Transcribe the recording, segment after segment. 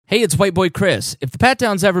Hey, it's White Boy Chris. If the Pat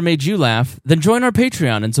Downs ever made you laugh, then join our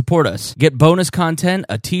Patreon and support us. Get bonus content,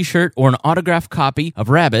 a t-shirt, or an autographed copy of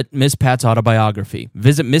Rabbit, Miss Pat's autobiography.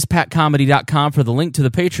 Visit MissPatComedy.com for the link to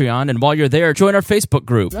the Patreon, and while you're there, join our Facebook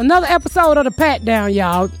group. Another episode of the Pat Down,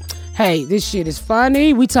 y'all. Hey, this shit is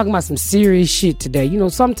funny. We talking about some serious shit today. You know,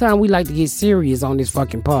 sometimes we like to get serious on this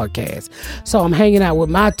fucking podcast. So I'm hanging out with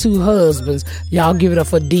my two husbands. Y'all give it up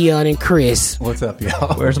for Dion and Chris. What's up,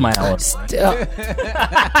 y'all? Where's my hour?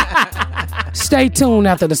 Stay tuned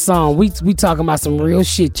after the song. We talking about some real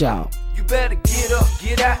shit, y'all. You better get up,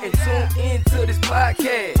 get out, and tune into this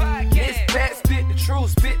podcast. This Pat spit the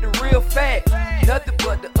truth, spit the real fact. Nothing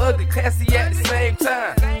but the ugly, classy at the same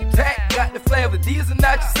time. Pat got the flavor, these are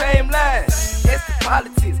not your same lines. That's the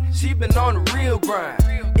politics, she been on the real grind.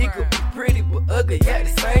 It could be pretty but ugly at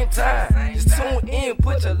the same time. Just tune in,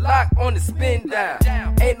 put your lock on the spin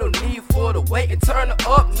down. Ain't no need for the wait and turn it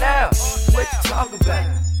up now. What you talking about?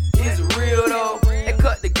 Is it real though? And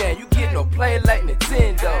cut the game, you get no play like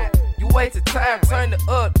Nintendo. You wasted time, turn it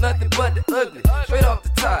up, nothing but the ugly. Straight off the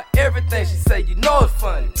top, everything she say, you know it's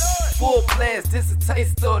funny. Full blast, this a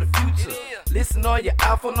taste of the future. Listen on your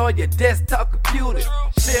iPhone, on your desktop computer.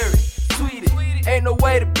 Share it, tweet it, ain't no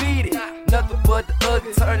way to beat it. Nothing but the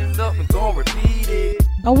ugly, turn it up and gon' repeat it.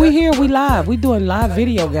 Oh, we here, we live. We doing live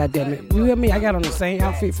video, goddammit. You hear me? I got on the same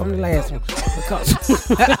outfit from the last one.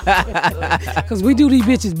 Because we do these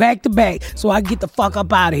bitches back to back, so I get the fuck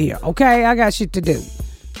up out of here, okay? I got shit to do.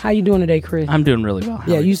 How you doing today, Chris? I'm doing really well.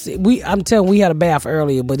 Yeah, you see, I'm telling we had a bath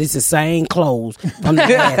earlier, but it's the same clothes from the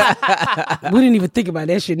last. We didn't even think about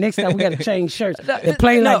that shit. Next time we got to change shirts. They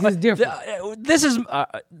play like it's different. This is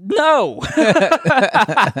no.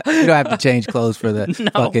 You don't have to change clothes for the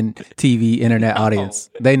fucking TV internet audience.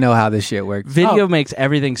 They know how this shit works. Video makes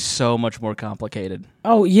everything so much more complicated.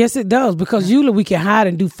 Oh, yes, it does. Because usually we can hide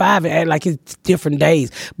and do 5 and act like it's different days.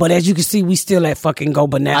 But as you can see, we still at fucking go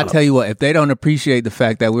banana. I tell you what, if they don't appreciate the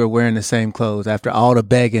fact that we're wearing the same clothes after all the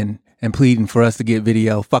begging and pleading for us to get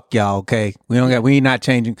video, fuck y'all, okay? We ain't not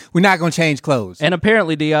changing. We're not gonna change clothes. And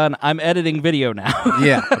apparently, Dion, I'm editing video now.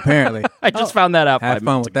 Yeah, apparently. I just found that out. Have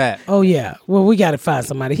fun with that. Oh, yeah. Well, we got to find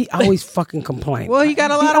somebody. He always fucking complains. Well, he got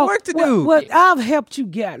a lot of work to do. Well, I've helped you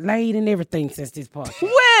get laid and everything since this part.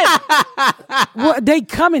 When? Well, they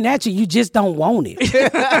coming at you. You just don't want it.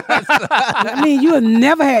 I mean, you have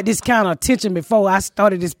never had this kind of attention before I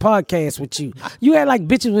started this podcast with you. You had like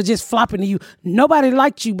bitches were just flopping to you. Nobody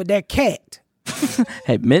liked you but that cat.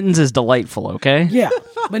 Hey, Mittens is delightful, okay? Yeah,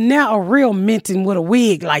 but now a real Minton with a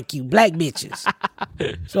wig like you, black bitches.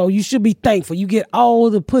 So you should be thankful. You get all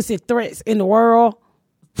the pussy threats in the world.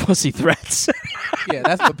 Pussy threats. Yeah,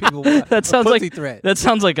 that's what people want. That sounds like threat. That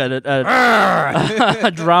sounds like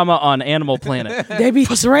a drama on Animal Planet. They be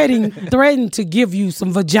threatening to give you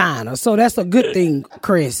some vagina. So that's a good thing,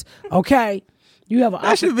 Chris. Okay? You have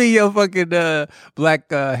That should be your fucking black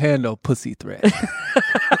handle, pussy threat.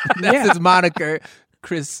 That's his moniker,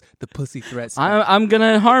 Chris the Pussy Threat. I'm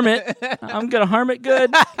gonna harm it. I'm gonna harm it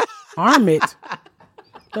good. Harm it?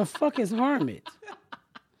 The fuck is harm it?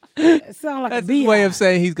 It sounds like That's a his bee. way of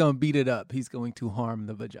saying he's gonna beat it up. He's going to harm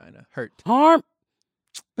the vagina. Hurt. Harm?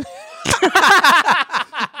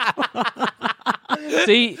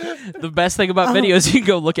 See, the best thing about videos, you can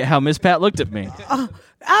go look at how Miss Pat looked at me.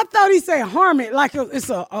 I thought he said harm it like it's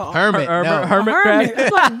a Hermit. No. Hermit hermit. crab.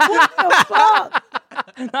 It's like, what the fuck?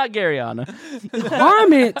 Not Garyana.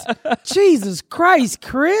 Hermit? Jesus Christ,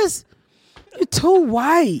 Chris. You're too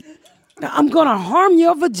white. Now, I'm gonna harm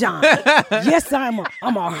your vagina. Yes, I'm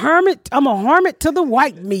a hermit. I'm a hermit to the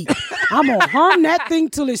white meat. I'm gonna harm that thing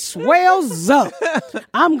till it swells up.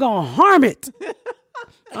 I'm gonna harm it.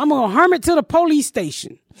 I'm gonna harm it to the police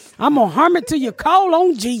station. I'm gonna harm it till you call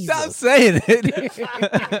on Jesus. Stop saying it.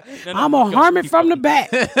 I'm gonna harm it from the back.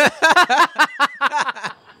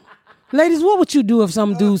 Ladies, what would you do if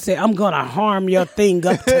some dude said, I'm gonna harm your thing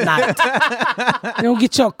up tonight? You don't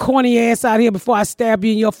get your corny ass out here before I stab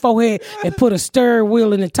you in your forehead and put a steering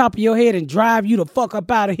wheel in the top of your head and drive you the fuck up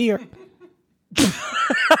out of here.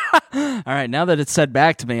 All right, now that it's said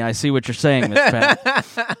back to me, I see what you're saying, Miss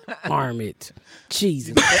Pat. Harm it.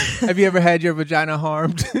 Jesus. Have you ever had your vagina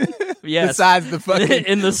harmed? Yes. Besides the fucking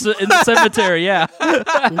in the cemetery, yeah.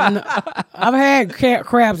 No, I've had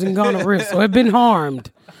crabs and gonorrhea, so it's been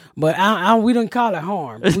harmed. But we don't call it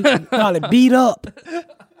harm. We can call it beat up.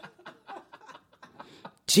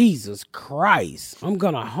 Jesus Christ. I'm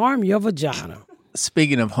going to harm your vagina.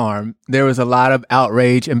 Speaking of harm, there was a lot of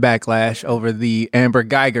outrage and backlash over the Amber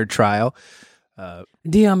Geiger trial.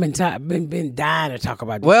 Dion been dying to talk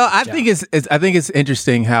about this. Well, I think it's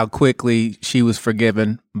interesting how quickly she was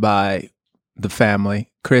forgiven by the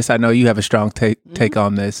family Chris, I know you have a strong take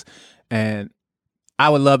on this, and I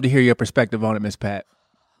would love to hear your perspective on it, Miss Pat,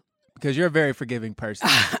 because you're a very forgiving person.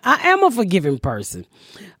 I am a forgiving person.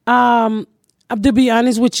 To be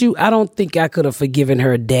honest with you, I don't think I could have forgiven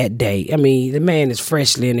her that day. I mean, the man is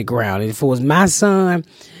freshly in the ground. And if it was my son,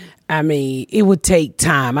 I mean, it would take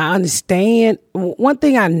time. I understand. One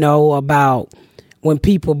thing I know about when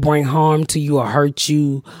people bring harm to you or hurt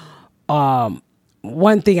you,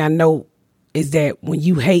 one thing I know is that when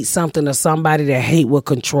you hate something or somebody, that hate will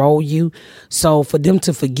control you. So for them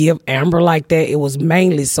to forgive Amber like that, it was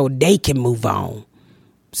mainly so they can move on.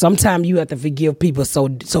 Sometimes you have to forgive people so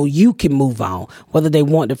you can move on, whether they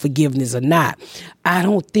want the forgiveness or not. I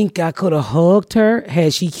don't think I could have hugged her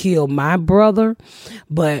had she killed my brother.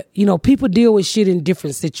 But, you know, people deal with shit in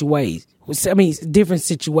different situations. Different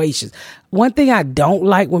situations. One thing I don't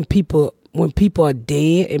like when people are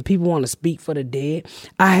dead and people want to speak for the dead,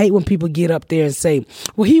 I hate when people get up there and say,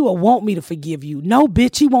 well, he will want me to forgive you. No,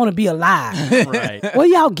 bitch, he want to be alive. Right. Where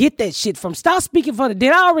y'all get that shit from? Stop speaking for the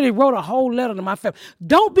dead. I already wrote a whole letter to my family.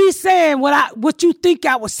 Don't be saying what you think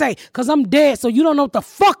I would say, because I'm dead, so you don't know what the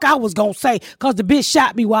fuck I was going to say, because the bitch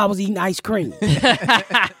shot me while I was eating ice cream.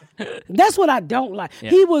 That's what I don't like.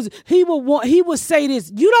 Yeah. He would say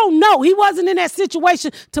this. You don't know. He wasn't in that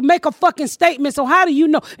situation to make a fucking statement. So how do you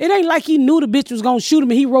know? It ain't like he knew the bitch was gonna shoot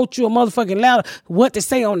him and he wrote you a motherfucking letter what to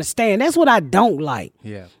say on the stand. That's what I don't like.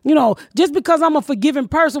 Yeah. You know, just because I'm a forgiving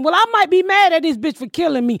person, well, I might be mad at this bitch for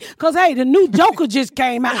killing me. Cause hey, the new Joker just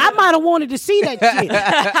came out. I might have wanted to see that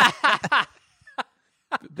shit.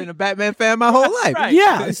 Been a Batman fan my whole life. Right.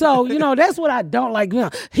 Yeah, so, you know, that's what I don't like. You know,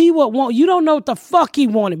 he would want, you don't know what the fuck he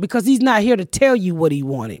wanted because he's not here to tell you what he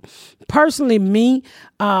wanted. Personally, me,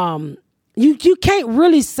 you can't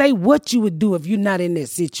really say what you would do if you're not in that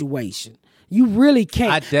situation. You really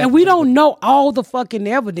can't. And we don't know all the fucking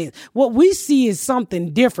evidence. What we see is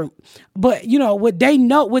something different. But, you know, what they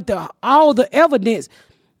know with all the evidence,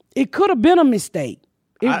 it could have been a mistake.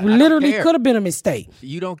 It literally could have been a mistake.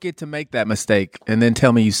 You don't get to make that mistake and then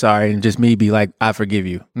tell me you sorry and just me be like, I forgive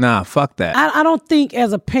you. Nah, fuck that. I don't think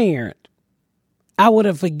as a parent, I would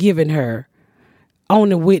have forgiven her on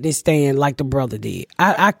the witness stand like the brother did.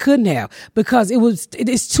 I couldn't have, because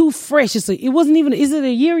it's too fresh. It wasn't even, is it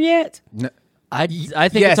a year yet? No. I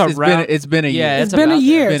think Yes, it's around. it's been a year. Yeah, It's been a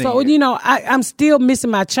year. Been a So, year. you know, I'm still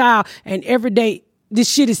missing my child, and every day this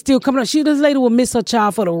shit is still coming up. This lady will miss her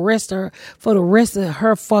child for the rest of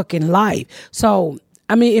her fucking life. So,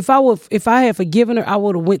 I mean, if I had forgiven her, I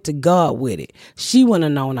would have went to God with it. She wouldn't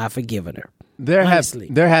have known I'd forgiven her. There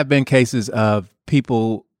have been cases of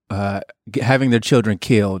people having their children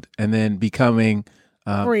killed and then becoming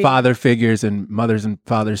father figures and mothers and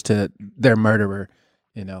fathers to their murderer,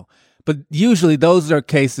 you know. But usually those are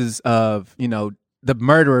cases of, you know, the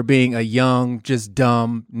murderer being a young, just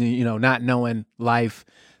dumb, you know, not knowing life.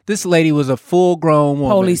 This lady was a full-grown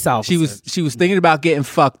woman. Police officer. She was thinking about getting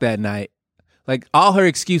fucked that night. Like, all her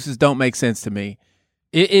excuses don't make sense to me.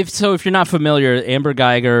 If you're not familiar, Amber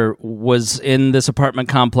Geiger was in this apartment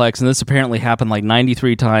complex, and this apparently happened like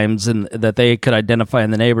 93 times, and that they could identify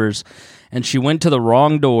in the neighbors. And she went to the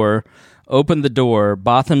wrong door, opened the door.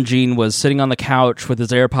 Botham Jean was sitting on the couch with his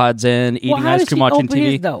AirPods in, eating ice cream, watching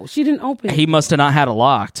TV. His, though? She didn't open it. He must have not had it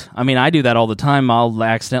locked. I mean, I do that all the time. I'll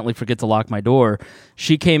accidentally forget to lock my door.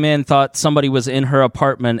 She came in, thought somebody was in her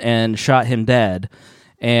apartment, and shot him dead.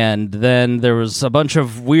 And then there was a bunch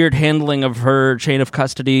of weird handling of her chain of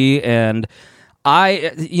custody. And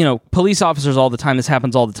police officers all the time, this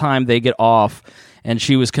happens all the time, they get off. And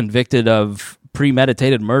she was convicted of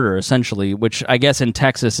premeditated murder, essentially, which I guess in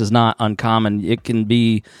Texas is not uncommon. It can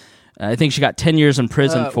be, I think she got 10 years in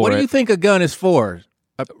prison for it. What do you think a gun is for?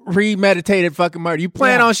 A premeditated fucking murder. You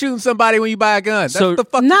plan on shooting somebody when you buy a gun. That's So, what the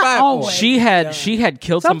fuck not you buy it for. always. She had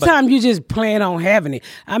killed somebody. Sometimes you just plan on having it.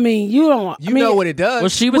 I mean, you don't. You know what it does. Well,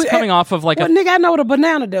 she was coming off of like well, nigga, I know what a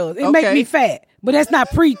banana does. It make me fat, but that's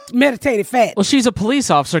not premeditated fat. Well, she's a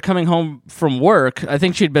police officer coming home from work. I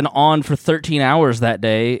think she'd been on for 13 hours that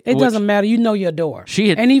day. It doesn't matter. You know your door.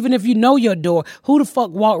 And even if you know your door, who the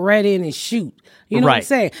fuck walk right in and shoot? You know what I'm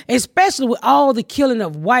saying? Especially with all the killing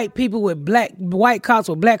of white people with white cops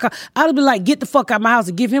with black cops. I'd be like, get the fuck out of my house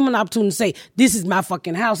and give him an opportunity to say, this is my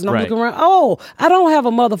fucking house. And I'm looking around, I don't have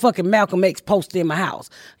a motherfucking Malcolm X poster in my house.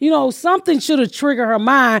 You know, something should have triggered her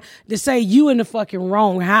mind to say you in the fucking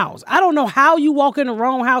wrong house. I don't know how you walk in the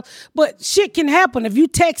wrong house, but shit can happen. If you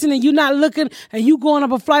texting and you not looking and you going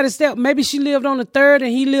up a flight of steps, maybe she lived on the 3rd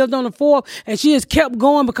and he lived on the 4th and she just kept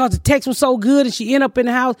going because the text was so good and she ended up in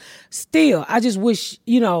the house. Still, I just wish,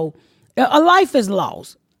 you know, a life is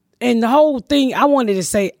lost. And the whole thing, I wanted to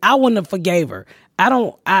say, I wouldn't have forgave her.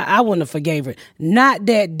 I wouldn't have forgave her. Not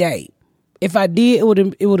that day. If I did,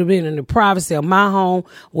 it would have been in the privacy of my home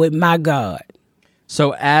with my God.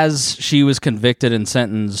 So as she was convicted and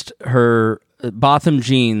sentenced, her Botham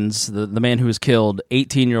Jeans, the man who was killed,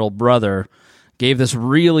 18-year-old brother, gave this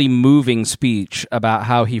really moving speech about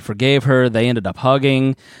how he forgave her. They ended up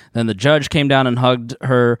hugging. Then the judge came down and hugged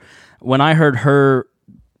her. When I heard her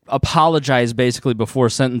apologize basically before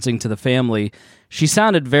sentencing to the family, she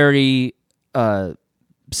sounded very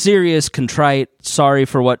serious, contrite, sorry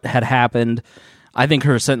for what had happened. I think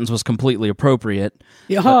her sentence was completely appropriate.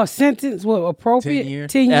 Yeah, her sentence was appropriate.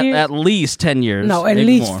 10 years? At least 10 years. No, at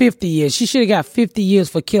least more. 50 years. She should have got 50 years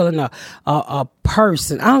for killing a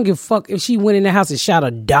person. I don't give a fuck if she went in the house and shot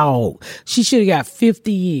a dog. She should have got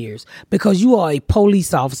 50 years because you are a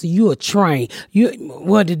police officer. You are trained.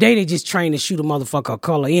 Well, today they just trained to shoot a motherfucker of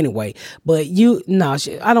color anyway. But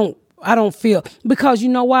I don't feel, because you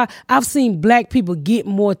know why? I've seen black people get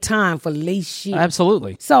more time for lace shit.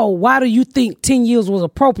 Absolutely. So why do you think 10 years was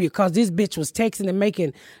appropriate? Because this bitch was texting and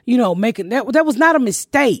making that was not a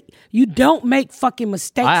mistake. You don't make fucking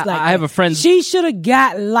mistakes like that. I have a friend. She should have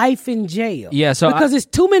got life in jail. Yeah, so because there's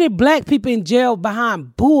too many black people in jail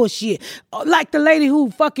behind bullshit. Like the lady who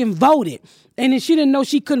fucking voted. And then she didn't know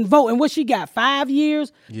she couldn't vote. And what she got, 5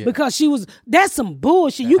 years? Yeah. Because that's some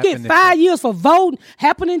bullshit. You get 5 years for voting.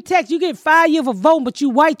 Happened in Texas. You get 5 years for voting, but you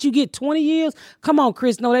white, you get 20 years? Come on,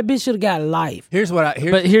 Chris. No, that bitch should have got life.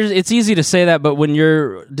 It's easy to say that, but when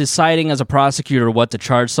you're deciding as a prosecutor what to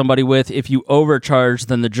charge somebody with, if you overcharge,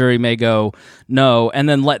 then the jury may go no, and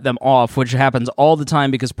then let them off, which happens all the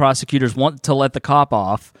time because prosecutors want to let the cop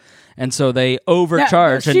off. And so they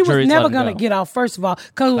overcharge. She was never going to get off, first of all,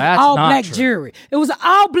 because it was all black jury. It was an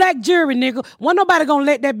all black jury, nigga. Wasn't nobody going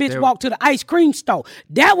to let that bitch walk to the ice cream store.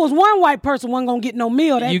 That was one white person wasn't going to get no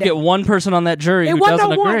meal that day. You get one person on that jury who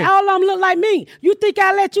doesn't agree. All of them look like me. You think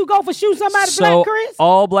I let you go for shooting somebody black, Chris?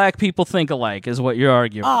 All black people think alike is what you're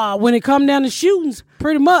arguing. When it come down to shootings,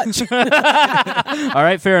 pretty much. All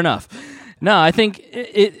right, fair enough. No, I think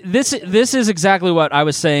this is exactly what I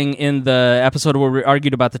was saying in the episode where we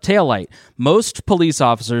argued about the taillight. Most police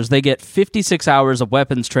officers, they get 56 hours of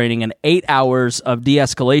weapons training and 8 hours of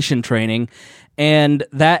de-escalation training, and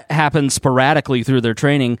that happens sporadically through their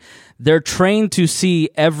training. They're trained to see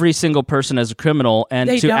every single person as a criminal and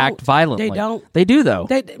act violently. They don't. They do, though.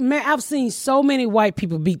 Man, I've seen so many white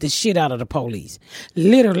people beat the shit out of the police.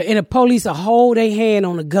 Literally. And the police will hold their hand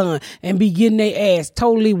on a gun and be getting their ass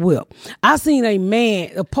totally whipped. I seen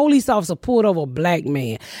a police officer pulled over a black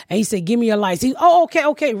man, and he said, "Give me your license."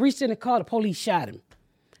 Okay. Reached in the car, the police shot him.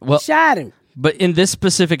 Shot him. But in this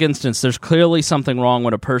specific instance, there's clearly something wrong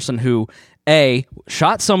with a person who, A,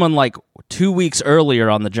 shot someone like 2 weeks earlier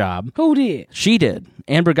on the job. Who did? She did.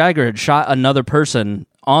 Amber Geiger had shot another person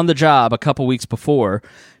on the job a couple weeks before.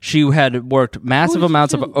 She had worked massive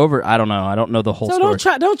amounts of I don't know. I don't know the whole story.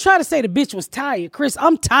 So don't try to say the bitch was tired, Chris.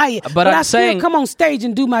 I'm tired, but I'm saying, still come on stage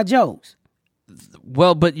and do my jokes.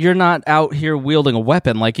 Well, but you're not out here wielding a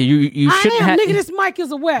weapon like you shouldn't have. Nigga, this mic is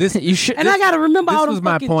a weapon. I got to remember all the fucking jokes. This was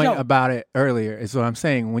my point jokes. about it earlier, is what I'm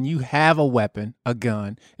saying. When you have a weapon, a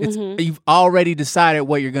gun, you've already decided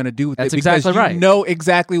what you're going to do with That's it because exactly right. You know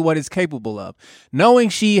exactly what it's capable of. Knowing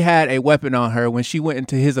she had a weapon on her when she went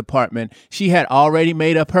into his apartment, she had already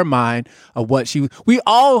made up her mind of what she... We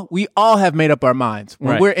all have made up our minds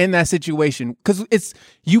when we're in that situation, because it's...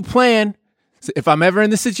 You plan... So if I'm ever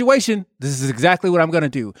in this situation, this is exactly what I'm going to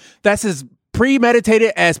do. That's as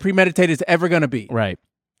premeditated as ever going to be. Right.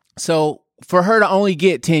 So for her to only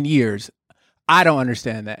get 10 years, I don't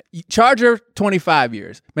understand that. Charge her 25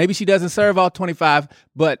 years. Maybe she doesn't serve all 25,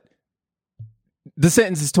 but the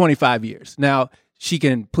sentence is 25 years. Now, she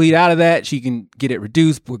can plead out of that. She can get it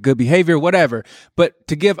reduced with good behavior, whatever. But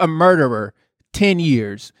to give a murderer 10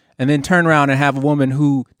 years... and then turn around and have a woman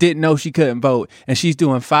who didn't know she couldn't vote, and she's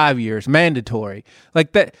doing 5 years, mandatory.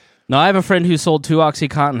 Like that. No, I have a friend who sold 2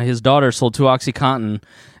 OxyContin. His daughter sold 2 OxyContin,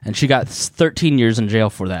 and she got 13 years in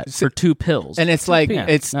jail for that, for 2 pills. And it's like,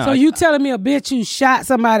 you telling me a bitch who shot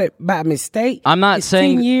somebody by mistake? I'm not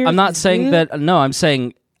saying that. No, I'm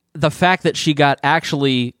saying the fact that she got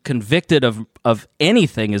actually convicted of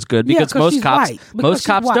anything is good, because most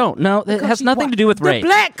cops don't. No, it has nothing to do with rape. The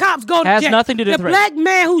black cops go to jail. Has nothing to do with rape. The black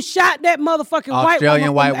man who shot that motherfucking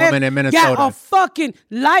Australian white woman in Minnesota got a fucking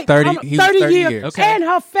life 30 years. Okay. And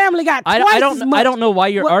her family got twice as much. I don't know why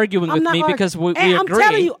you're arguing with me, because we agree. I'm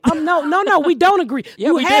telling you, no, we don't agree. Yeah,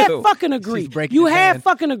 you we have do. fucking agree. You have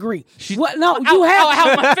fucking agree. You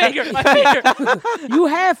have my finger. You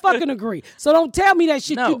have fucking agree. So don't tell me that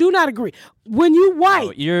shit. No. You do not agree. When you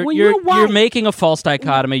white, No, you're white, making a false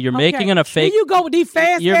dichotomy. You're making a fake. When you go with these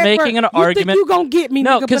fast. You're making an argument. Think you gonna get me?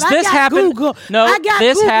 No, because this happened. Google. No, I got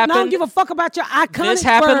this Google, happened. I don't give a fuck about your iconic. This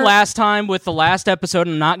happened bird. last time with the last episode.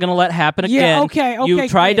 I'm not going to let it happen Yeah, again. okay, You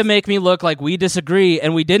tried to Chris. make me look like we disagree,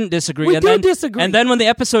 and we didn't disagree. We and do then, disagree. And then when the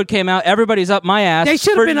episode came out, everybody's up my ass. They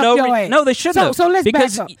should for have been no up your ass. No, they shouldn't have. So let's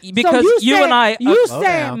because back up. because so you said, and I. You slow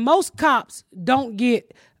said down. most cops don't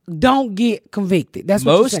get convicted. That's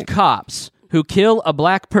what you're most saying. cops who kill a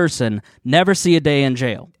black person never see a day in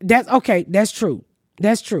jail. That's okay. That's true.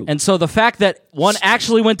 That's true. And so the fact that one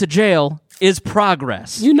actually went to jail is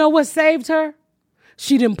progress. You know what saved her?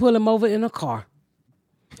 She didn't pull him over in a car.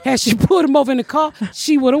 Had she put him over in the car,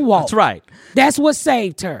 she would have walked. That's right. That's what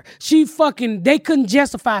saved her. They couldn't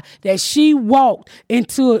justify that she walked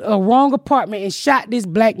into a wrong apartment and shot this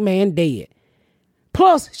black man dead.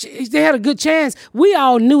 Plus, they had a good chance. We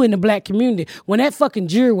all knew in the black community when that fucking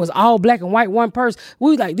jury was all black and white, one person,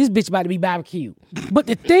 we was like, this bitch about to be barbecued. But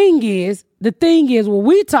the thing is, what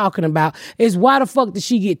we talking about is why the fuck did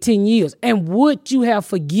she get 10 years? And would you have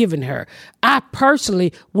forgiven her? I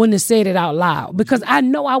personally wouldn't have said it out loud because I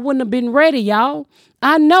know I wouldn't have been ready, y'all.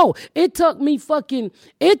 I know. It took me fucking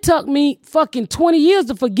 20 years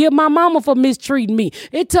to forgive my mama for mistreating me.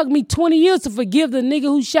 It took me 20 years to forgive the nigga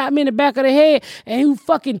who shot me in the back of the head and who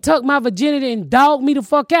fucking took my virginity and dogged me the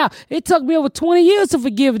fuck out. It took me over 20 years to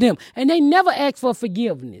forgive them. And they never asked for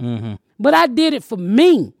forgiveness. Mm-hmm. But I did it for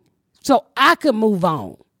me so I could move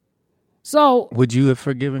on. So Would you have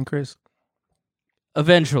forgiven Chris?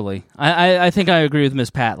 Eventually. I think I agree with Miss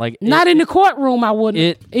Pat. not in the courtroom, I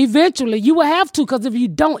wouldn't. Eventually, you will have to, because if you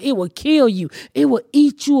don't, it will kill you. It will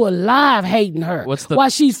eat you alive hating her. While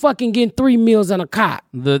she's fucking getting 3 meals and a cot.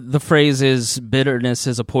 The phrase is bitterness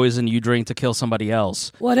is a poison you drink to kill somebody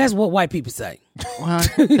else. Well, that's what white people say. Well, I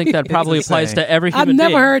think that probably applies to every human I've never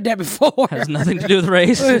being. heard that before. Has nothing to do with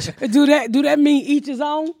race. Do that mean each his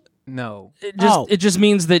own? No. It just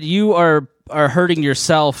means that you are hurting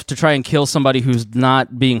yourself to try and kill somebody who's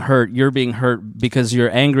not being hurt. You're being hurt because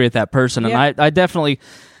you're angry at that person. Yeah. And I definitely,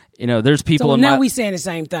 there's people So in now my... we saying the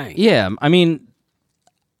same thing. Yeah, I mean,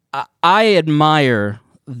 I admire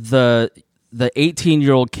the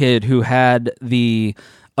 18-year-old kid who had the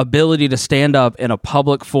ability to stand up in a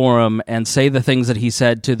public forum and say the things that he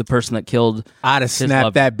said to the person that killed. I'd have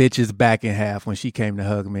snapped that bitch's back in half when she came to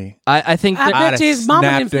hug me. I think that I bet you his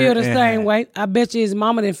mama didn't feel the snapped her same in way. I bet you his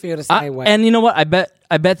mama didn't feel the same way. And you know what? I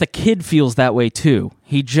bet the kid feels that way too.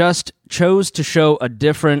 He just chose to show a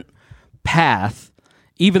different path,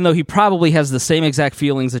 even though he probably has the same exact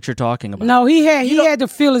feelings that you're talking about. No, he had the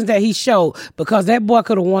feelings that he showed because that boy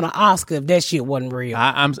could have won an Oscar if that shit wasn't real.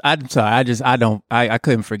 I'm sorry. I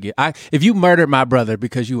couldn't forget. If you murdered my brother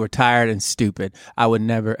because you were tired and stupid, I would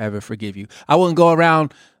never ever forgive you. I wouldn't go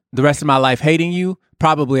around the rest of my life hating you.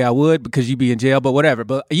 Probably I would because you'd be in jail, but whatever.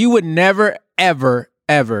 But you would never ever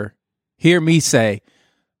ever hear me say,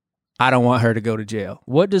 I don't want her to go to jail.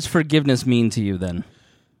 What does forgiveness mean to you then?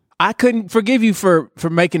 I couldn't forgive you for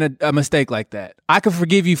making a mistake like that. I could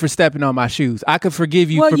forgive you for stepping on my shoes. I could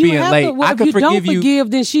forgive you for being late. I could if you forgive don't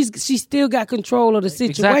forgive, then she still got control of the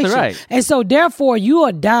situation. Exactly right. And so therefore you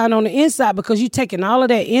are dying on the inside because you're taking all of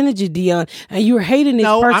that energy, Dion, and you're hating this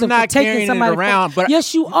No, person I'm not for taking carrying it somebody around, but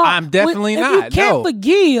yes, you are. I'm definitely not.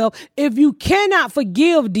 If you cannot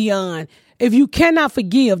forgive, Dion, if you cannot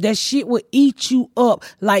forgive, that shit will eat you up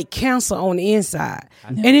like cancer on the inside.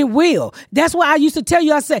 And it will. That's why I used to tell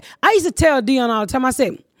you, I used to tell Dion all the time, I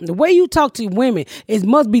said, the way you talk to women, it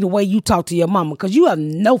must be the way you talk to your mama because you have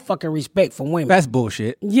no fucking respect for women. That's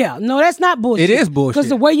bullshit. Yeah, no, that's not bullshit. It is bullshit. Because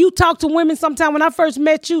the way you talk to women sometime when I first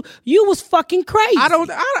met you, you was fucking crazy.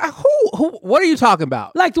 Who, what are you talking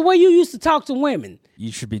about? Like the way you used to talk to women.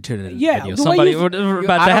 You should be tuning in. Yeah, video. the way Somebody you- we're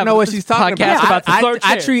about I to don't have know what a she's talking podcast about. the third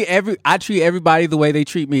I chair. treat everybody the way they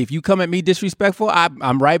treat me. If you come at me disrespectful,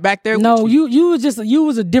 I'm right back there. No, with you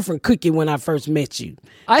was a different cookie when I first met you.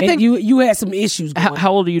 I And think- you had some issues going.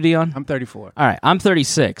 How old are you, Dion? I'm 34. All right, I'm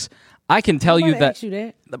 36. I can tell you Somebody that, asked you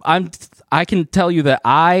that. I can tell you that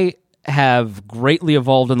I have greatly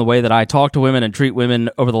evolved in the way that I talk to women and treat women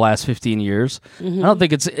over the last 15 years. Mm-hmm. I don't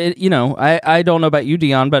think I don't know about you,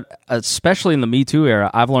 Dion, but especially in the Me Too era,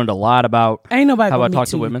 I've learned a lot about Ain't nobody how I gonna talk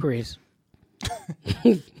meet to you, women. Chris.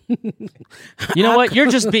 You know what? You're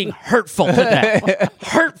just being hurtful today.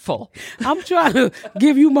 Hurtful. I'm trying to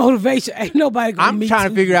give you motivation. Ain't nobody gonna I'm meet trying to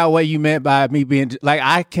you. figure out what you meant by me being like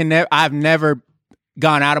I've never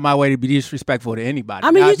gone out of my way to be disrespectful to anybody.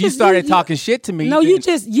 I mean, now, you if you just- started you- talking shit to me, No, then-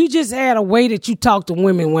 you just had a way that you talked to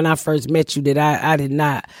women when I first met you that I did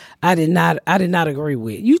not agree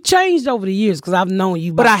with. You changed over the years because I've known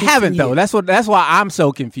you. But about I 15 haven't though. years. That's why I'm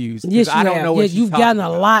so confused. 'cause Yes, you I don't have. know what Yes, she's you've talking gotten a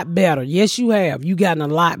about. lot better. Yes, you have. You've gotten a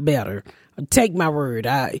lot better. Take my word.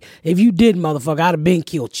 If you did, motherfucker, I'd have been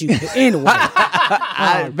killed you. But anyway,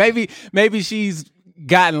 Maybe she's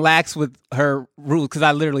gotten lax with her rules because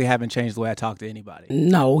I literally haven't changed the way I talk to anybody.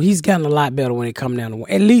 no, he's gotten a lot better when it come down to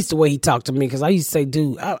at least the way he talked to me. Because I used to say,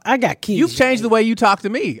 dude, I got kids. You've changed the way you talk to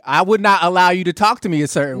me. I would not allow you to talk to me a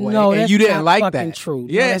certain way. No, and that's you didn't not like fucking that. true. No,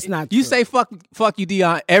 Yeah, that's not You true. say fuck you,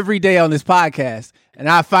 Dion, every day on this podcast, and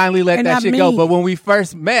I finally let And that I shit go. mean- But when we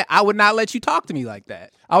first met, I would not let you talk to me like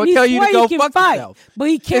that. I would He tell you to swear go he can fuck fight, yourself. but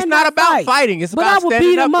he It's cannot not about fight. fighting. It's But about I would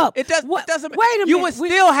standing beat him up. It What- doesn't. wait a You minute. would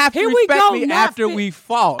still have to Here we respect go, me not after fi- we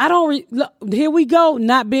fought. I don't. Look, here we go.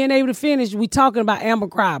 Not being able to finish. We talking about Amber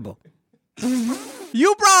Kreiber.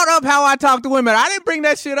 You brought up how I talk to women. I didn't bring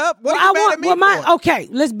that shit up. What are you mad at me for? Okay,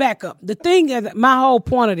 let's back up. The thing is, my whole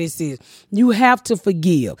point of this is you have to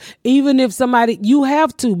forgive. Even if somebody, you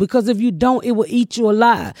have to, because if you don't, it will eat you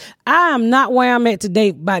alive. I am not where I'm at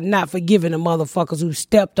today by not forgiving the motherfuckers who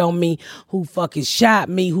stepped on me, who fucking shot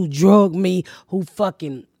me, who drugged me, who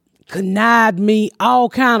fucking connived me, all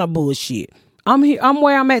kind of bullshit. I'm here. I'm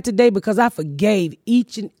where I'm at today because I forgave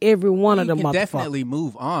each and every one of You them can motherfuckers. definitely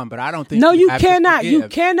move on, but I don't think No, you have to cannot. You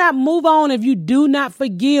forgive. cannot move on if you do not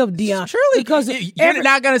forgive, Dion. Truly, because you're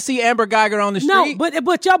not going to see Amber Geiger on the street. no,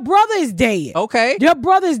 but your brother is dead. Okay. Your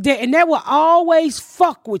brother is dead, and that will always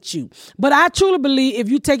fuck with you. But I truly believe if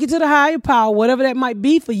you take it to the higher power, whatever that might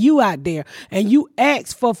be for you out there, and you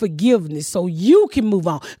ask for forgiveness so you can move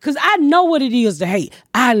on. Because I know what it is to hate.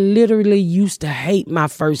 I literally used to hate my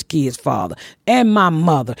first kid's father and my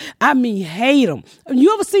mother. I mean, hate them.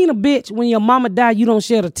 You ever seen a bitch when your mama died, you don't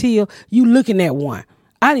shed a tear? You looking at one.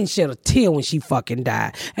 I didn't shed a tear when she fucking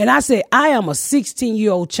died. And I said, I am a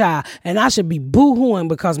 16-year-old child and I should be boo-hooing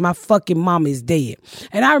because my fucking mama is dead.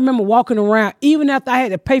 And I remember walking around even after I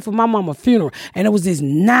had to pay for my mama's funeral and there was this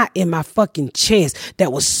knot in my fucking chest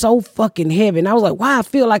that was so fucking heavy. And I was like, why I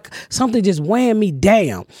feel like something just weighing me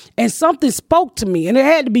down. And something spoke to me and it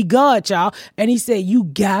had to be God, y'all. And he said, you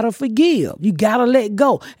gotta forgive. You gotta let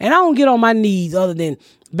go. And I don't get on my knees other than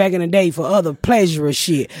back in the day for other pleasure or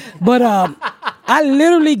shit. But I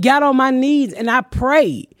literally got on my knees and I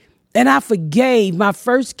prayed and I forgave my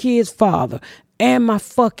first kid's father and my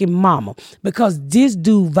fucking mama because this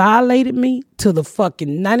dude violated me to the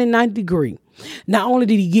fucking 99th degree. Not only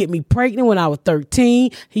did he get me pregnant when I was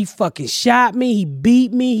 13, he fucking shot me, he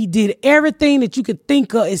beat me, he did everything that you could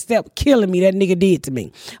think of except killing me. That nigga did to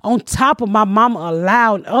me. On top of my mama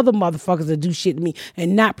allowing other motherfuckers to do shit to me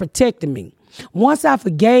and not protecting me. Once I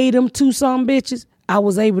forgave them two some bitches, I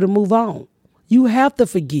was able to move on. You have to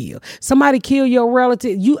forgive. Somebody kill your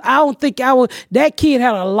relative. I don't think I would. That kid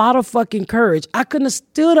had a lot of fucking courage. I couldn't have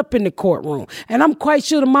stood up in the courtroom. And I'm quite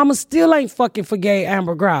sure the mama still ain't fucking forgave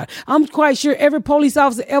Amber Greider. I'm quite sure every police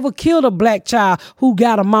officer ever killed a black child who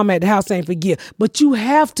got a mama at the house ain't forgive. But you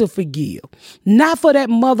have to forgive. Not for that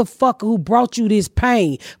motherfucker who brought you this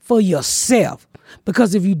pain, for yourself.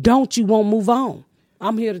 Because if you don't, you won't move on.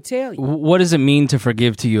 I'm here to tell you. What does it mean to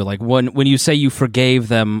forgive to you? Like when you say you forgave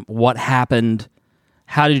them, what happened?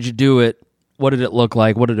 How did you do it? What did it look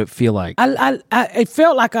like? What did it feel like? It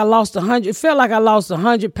felt like I lost 100. It felt like I lost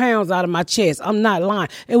 100 pounds out of my chest. I'm not lying.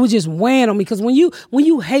 It was just weighing on me because when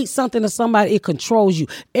you hate something or somebody, it controls you.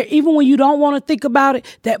 Even when you don't want to think about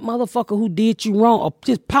it, that motherfucker who did you wrong will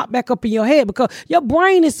just pop back up in your head because your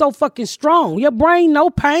brain is so fucking strong. Your brain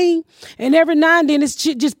no pain, and every now and then this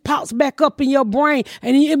shit just pops back up in your brain,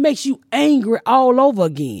 and it makes you angry all over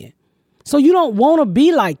again. So you don't want to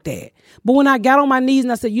be like that. But when I got on my knees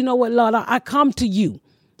and I said, you know what, Lord, I come to you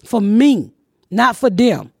for me, not for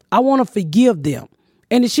them. I want to forgive them.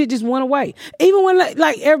 And the shit just went away. Even when,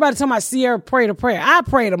 like everybody talking about Sierra prayed a prayer. I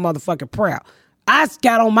prayed a motherfucking prayer. I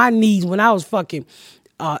got on my knees when I was fucking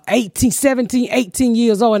 17, 18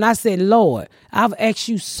 years old. And I said, Lord, I've asked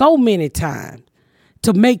you so many times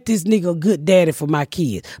to make this nigga a good daddy for my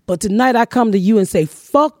kids. But tonight I come to you and say,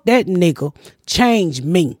 fuck that nigga, change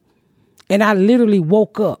me. And I literally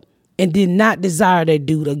woke up and did not desire that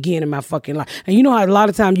dude again in my fucking life. And you know how a lot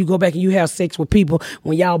of times you go back and you have sex with people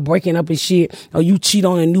when y'all breaking up and shit, or you cheat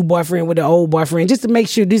on a new boyfriend with the old boyfriend just to make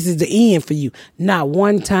sure this is the end for you. Not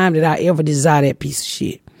one time did I ever desire that piece of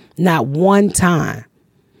shit. Not one time.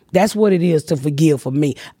 That's what it is to forgive for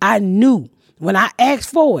me. I knew when I asked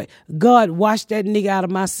for it, God washed that nigga out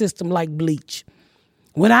of my system like bleach.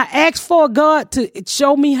 When I asked for God to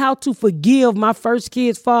show me how to forgive my first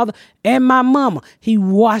kid's father and my mama, he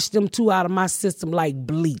washed them two out of my system like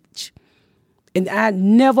bleach. And I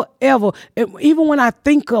never, ever, even when I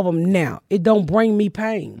think of them now, it don't bring me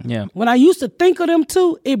pain. Yeah. When I used to think of them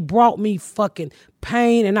too, it brought me fucking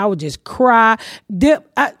pain, and I would just cry.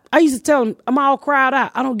 I used to tell them, I'm all cried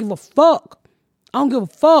out. I don't give a fuck. I don't give a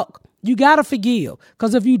fuck. You got to forgive.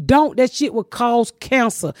 Because if you don't, that shit will cause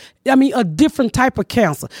cancer. I mean, a different type of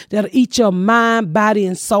cancer that'll eat your mind, body,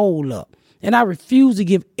 and soul up. And I refuse to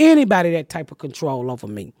give anybody that type of control over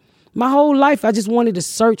me. My whole life, I just wanted to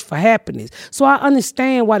search for happiness. So I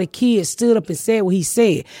understand why the kid stood up and said what he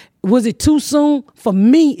said. Was it too soon? For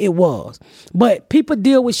me, it was. But people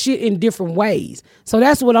deal with shit in different ways. So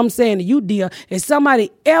that's what I'm saying to you, dear. If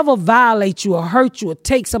somebody ever violates you or hurt you or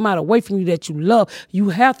take somebody away from you that you love, you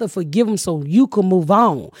have to forgive them so you can move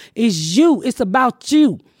on. It's you. It's about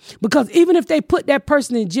you. Because even if they put that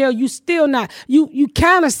person in jail, you still not. You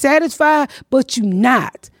kind of satisfied, but you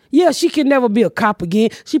not. Yeah, she can never be a cop again.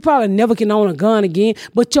 She probably never can own a gun again.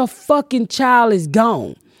 But your fucking child is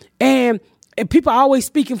gone. And people are always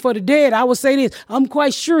speaking for the dead. I would say this. I'm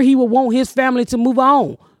quite sure he would want his family to move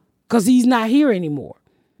on because he's not here anymore.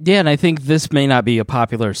 Yeah, and I think this may not be a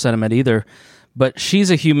popular sentiment either, but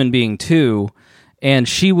she's a human being too, and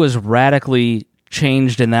she was radically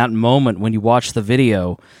changed in that moment when you watch the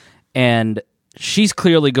video, and she's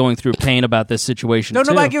clearly going through pain about this situation too.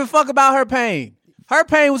 Don't nobody give a fuck about her pain. Her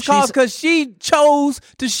pain was caused because she chose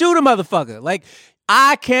to shoot a motherfucker. Like,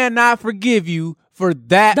 I cannot forgive you for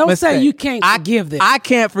that Don't mistake. say you can't forgive them. I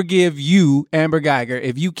can't forgive you, Amber Geiger,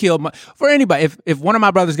 if you killed for anybody. If one of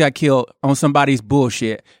my brothers got killed on somebody's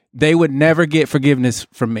bullshit, they would never get forgiveness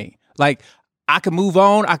from me. Like, I could move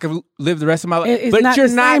on. I could live the rest of my life. But you're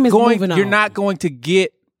not going to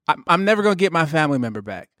get, I'm never going to get my family member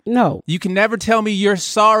back. No. You can never tell me you're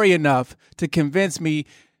sorry enough to convince me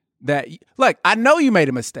that, look, I know you made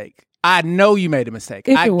a mistake. I know you made a mistake.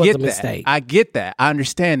 If it was a mistake. I get that. I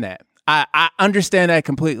understand that. I understand that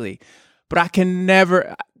completely. But I can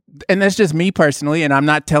never, and that's just me personally, and I'm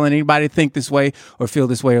not telling anybody to think this way or feel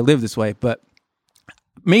this way or live this way, but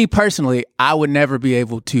me personally, I would never be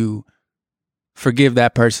able to forgive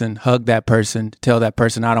that person, hug that person, tell that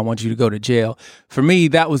person, I don't want you to go to jail. For me,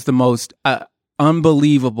 that was the most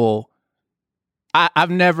unbelievable. I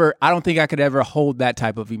don't think I could ever hold that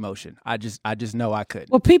type of emotion. I just know I couldn't.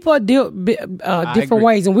 Well, people are different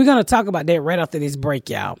ways, and we're going to talk about that right after this break,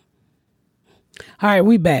 y'all. All right,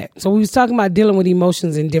 we back. So we was talking about dealing with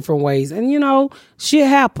emotions in different ways, and shit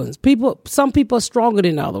happens. Some people are stronger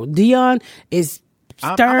than others. Dion is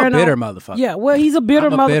stern. I'm a bitter motherfucker. Yeah, well, he's a bitter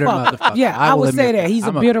motherfucker. Yeah, I would say that he's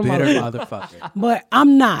a bitter motherfucker. But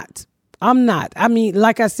I'm not. I mean,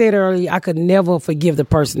 like I said earlier, I could never forgive the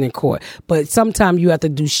person in court. But sometimes you have to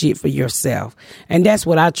do shit for yourself. And that's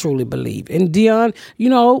what I truly believe. And Dion,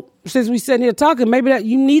 since we sitting here talking, maybe that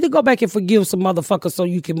you need to go back and forgive some motherfuckers so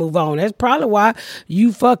you can move on. That's probably why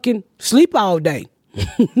you fucking sleep all day.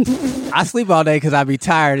 I sleep all day because I be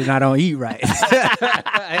tired and I don't eat right.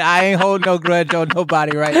 I ain't holding no grudge on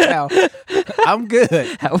nobody right now. I'm good.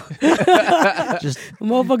 Just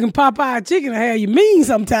motherfucking Popeye chicken will have you mean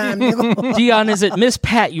sometimes. Dion, is it Miss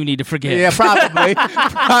Pat you need to forgive? Yeah, probably.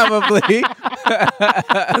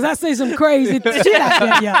 Because I say some crazy shit out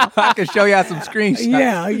there, y'all. I can show y'all some screenshots.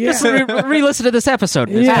 Yeah. Just re-listen to this episode,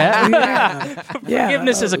 Miss Pat. Yeah.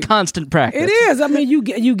 Forgiveness is a constant practice. It is. I mean,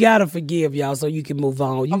 you gotta forgive, y'all, so you can move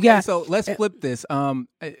on. So let's flip this.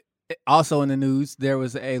 Also in the news, there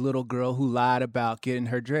was a little girl who lied about getting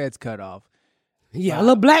her dreads cut off. Yeah, a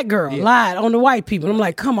little black girl lied on the white people. I'm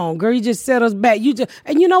like, come on, girl, you just set us back.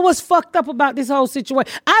 And you know what's fucked up about this whole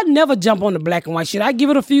situation? I never jump on the black and white shit. I give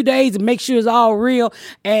it a few days and make sure it's all real.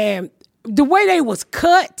 And the way they was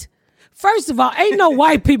cut, first of all, ain't no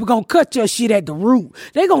white people gonna cut your shit at the root.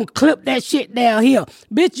 They gonna clip that shit down here.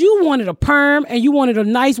 Bitch, you wanted a perm and you wanted a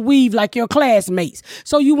nice weave like your classmates.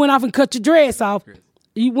 So you went off and cut your dreads off.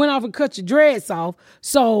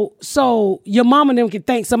 So your mama and them can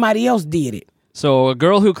think somebody else did it. So a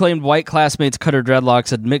girl who claimed white classmates cut her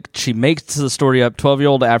dreadlocks she makes the story up.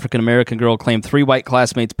 12-year-old African-American girl claimed 3 white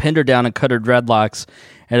classmates pinned her down and cut her dreadlocks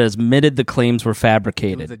and admitted the claims were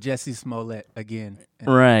fabricated. It was a Jussie Smollett again.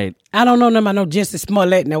 Right. I don't know nothing about no Jussie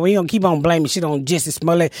Smollett. Now, we don't keep on blaming shit on Jussie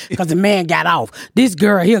Smollett because the man got off. This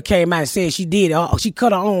girl here came out and said she did. She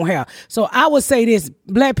cut her own hair. So I would say this,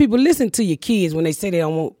 black people, listen to your kids when they say they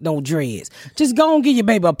don't want no dreads. Just go and give your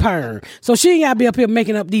baby a perm. So she ain't got to be up here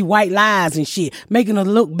making up these white lies and shit, making her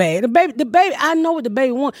look bad. The baby, I know what the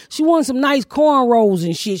baby want. She wanted some nice cornrows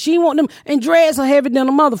and shit. She want them, and dreads are heavier than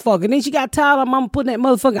a motherfucker. Then she got tired of mama putting that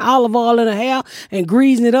motherfucking olive oil in her hair and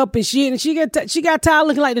greasing it up and shit. And she got tired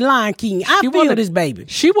looking like the Lion King. I feel this baby.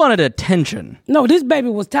 She wanted attention. No, this baby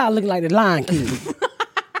was tired looking like the Lion King.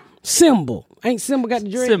 Symbol. Ain't Symbol got the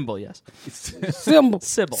dread? Symbol, yes. Symbol.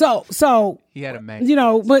 So he had a man. You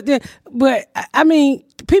know, but I mean,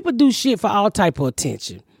 people do shit for all type of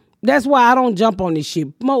attention. That's why I don't jump on this shit.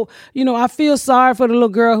 I feel sorry for the little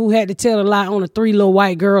girl who had to tell a lie on the 3 little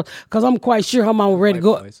white girls, because I'm quite sure her mama ready to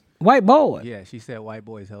go. Boys. White boy. Yeah, she said white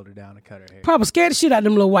boys held her down to cut her hair. Probably scared the shit out of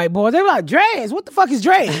them little white boys. They were like, dreads? What the fuck is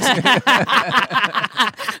dreads? Her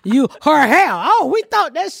hair. Oh, we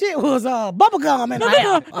thought that shit was bubblegum in her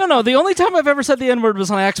hair. No. The only time I've ever said the N-word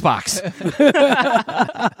was on Xbox.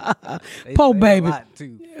 Poor baby.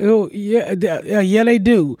 Oh, yeah, they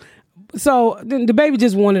do. So the baby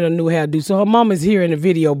just wanted a new hairdo. So her mama's here in the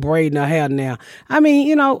video braiding her hair now. I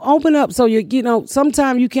mean, open up so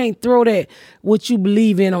sometimes you can't throw that what you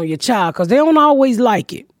believe in on your child, because they don't always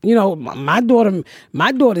like it. My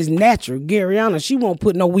daughter's natural. Garyana, she won't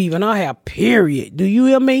put no weave in her hair, period. Do you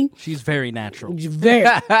hear me? She's very natural.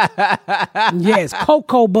 Yes,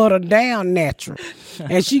 cocoa butter down natural.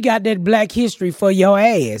 And she got that Black history for your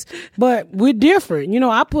ass. But we're different.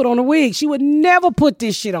 I put on a wig. She would never put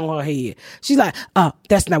this shit on her head. She's like,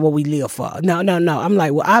 that's not what we live for. No. I'm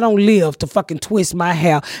like, well, I don't live to fucking twist my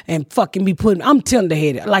hair and fucking be I'm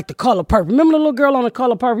tender-headed. Like The Color Purple. Remember the little girl on The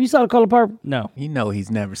Color Purple? You saw The Color Purple? No. He's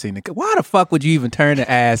never seen it. Why the fuck would you even turn and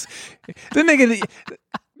ask? The nigga...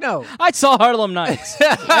 No. I saw Harlem Nights.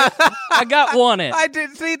 I got one in. I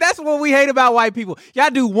did. See, that's what we hate about white people. Y'all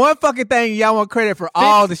do one fucking thing and y'all want credit for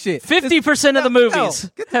all the shit. 50% of the movies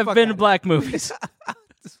have been black movies.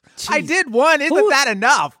 I did one. Isn't that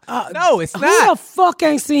enough? No, it's not. Who the fuck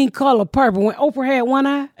ain't seen Color Purple when Oprah had one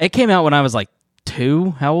eye? It came out when I was like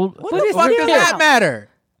 2. How old? What the fuck does that matter?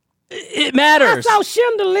 It matters. I saw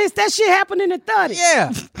Schindler's List. That shit happened in the 30s.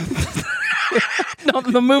 Yeah. No,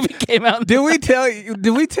 the movie came out. Did we tell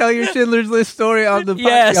your Schindler's List story on the podcast?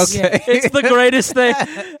 Yes. Okay. It's the greatest thing.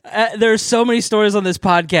 There's so many stories on this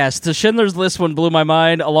podcast. The Schindler's List one blew my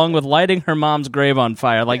mind, along with lighting her mom's grave on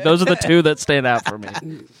fire. Like, those are the two that stand out for me.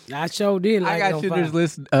 I sure did. I got Schindler's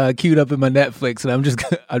List queued up in my Netflix, and I'm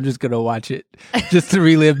just gonna watch it just to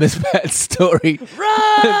relive Miss Pat's story.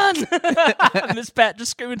 Run! Miss Pat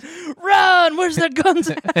just screaming, "Run! Where's their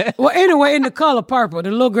guns at?" Well, anyway, in The Color Purple,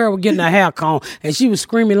 the little girl was getting her hair combed, and she was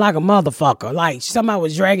screaming like a motherfucker. Like somebody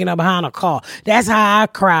was dragging her behind a car. That's how I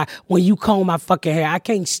cry when you comb my fucking hair. I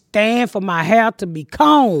can't stand for my hair to be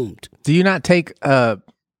combed. Do you not take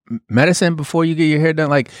medicine before you get your hair done?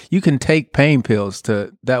 Like, you can take pain pills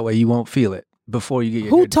that way you won't feel it before you get your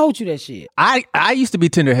hair done. Who told you that shit? I used to be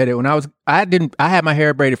tender-headed when I had my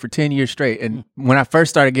hair braided for 10 years straight, and when I first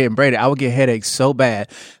started getting braided, I would get headaches so bad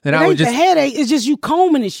that I would just... the headache, it's just you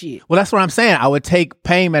combing and shit. Well, that's what I'm saying. I would take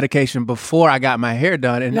pain medication before I got my hair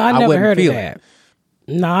done, and I wouldn't feel it.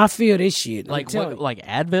 No, I feel this shit. Like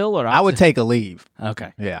Advil or Oxy? I would take a leave.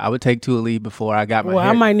 Okay. Yeah, I would take 2 Aleve before I got my hair. Well,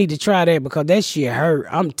 I might need to try that because that shit hurt.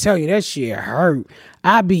 I'm telling you, that shit hurt.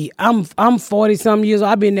 I'm 40 something years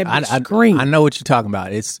old. I be in that bitch screaming. I know what you're talking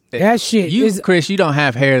about. That shit. Chris, you don't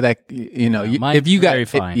have hair that if you got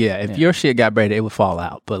fine. If your shit got braided, it would fall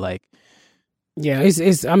out. But like, yeah,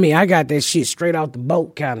 it's. I mean, I got that shit straight off the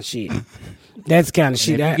boat kind of shit. That's kind of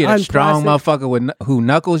shit. If you get a strong motherfucker who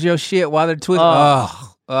knuckles your shit while they're twisting.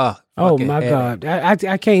 Oh my God.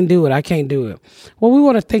 I can't do it. I can't do it. Well, we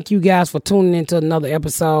want to thank you guys for tuning into another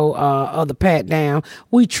episode of the Pat Down.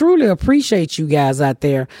 We truly appreciate you guys out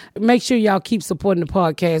there. Make sure y'all keep supporting the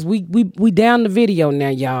podcast. We down the video now,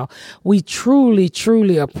 y'all. We truly,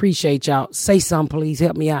 truly appreciate y'all. Say something, please.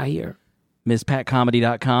 Help me out here.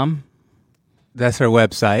 MissPatComedy.com. That's her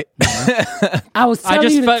website. I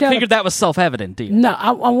figured that was self-evident to you. No,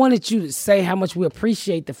 I wanted you to say how much we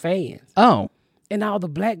appreciate the fans. Oh. And all the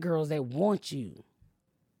black girls that want you.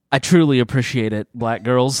 I truly appreciate it, black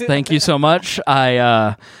girls. Thank you so much.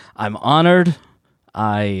 I'm honored.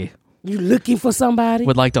 You looking for somebody?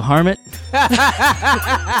 Would like to harm it.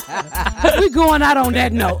 We're going out on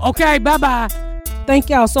that note. Okay, bye-bye. Thank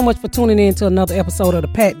y'all so much for tuning in to another episode of The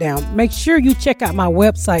Pat Down. Make sure you check out my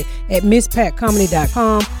website at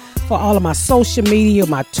MissPatComedy.com for all of my social media,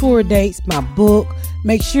 my tour dates, my book.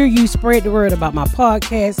 Make sure you spread the word about my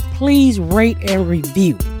podcast. Please rate and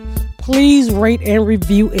review. Please rate and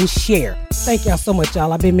review and share. Thank y'all so much,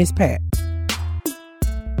 y'all. I've been Miss Pat.